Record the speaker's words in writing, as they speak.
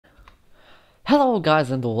Hello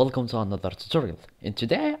guys and welcome to another tutorial, and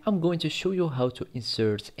today I'm going to show you how to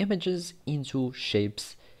insert images into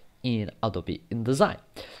shapes in Adobe InDesign.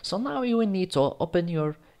 So now you will need to open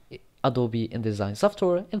your Adobe InDesign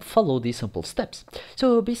software and follow these simple steps.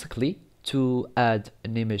 So basically, to add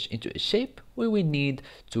an image into a shape, we will need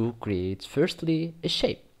to create firstly a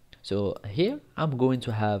shape. So here I'm going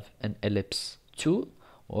to have an ellipse tool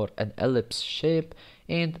or an ellipse shape,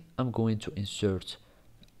 and I'm going to insert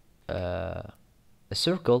a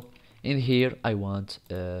circle. In here I want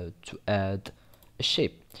to add a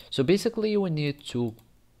shape. So basically you will need to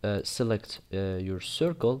select your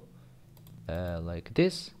circle like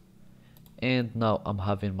this, and now I'm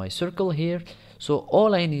having my circle here. So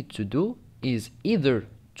all I need to do is either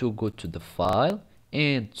to go to the file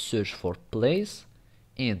and search for place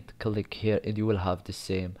and click here, and you will have the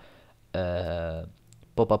same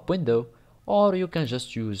pop-up window, or you can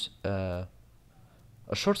just use a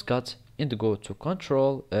shortcut and go to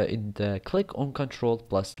control and click on control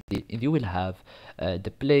plus D, and you will have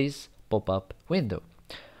the place pop-up window.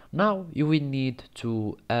 Now you will need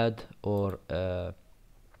to add or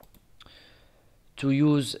to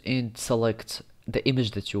use and select the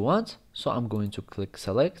image that you want. So I'm going to click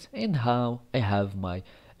select, and how I have my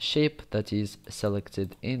shape that is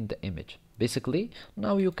selected in the image. Basically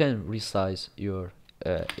now you can resize your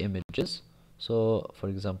images. So for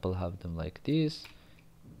example, have them like this.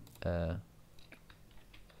 I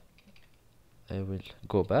will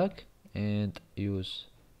go back and use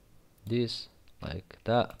this like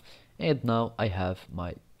that, and now I have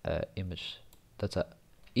my image that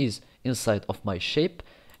is inside of my shape.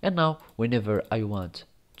 And now whenever I want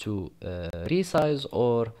to resize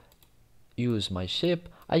or use my shape,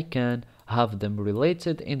 I can have them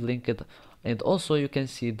related and linked, and also you can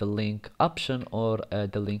see the link option or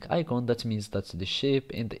the link icon. That means that the shape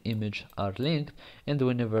and the image are linked, and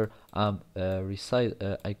whenever I'm resize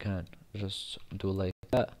I can just do like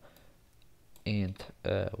that and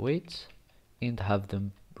wait and have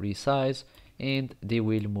them resize, and they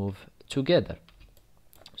will move together.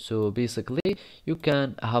 So basically you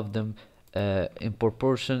can have them in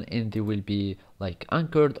proportion, and they will be like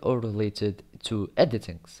anchored or related to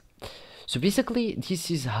editings. So basically this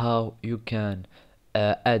is how you can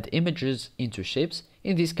add images into shapes,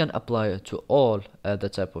 and this can apply to all the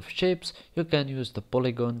type of shapes. You can use the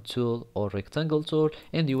polygon tool or rectangle tool,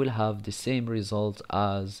 and you will have the same result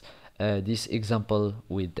as this example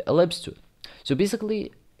with the ellipse tool. So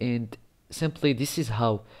basically, and simply, this is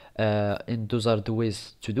how and those are the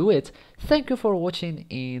ways to do it. Thank you for watching,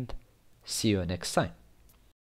 and see you next time.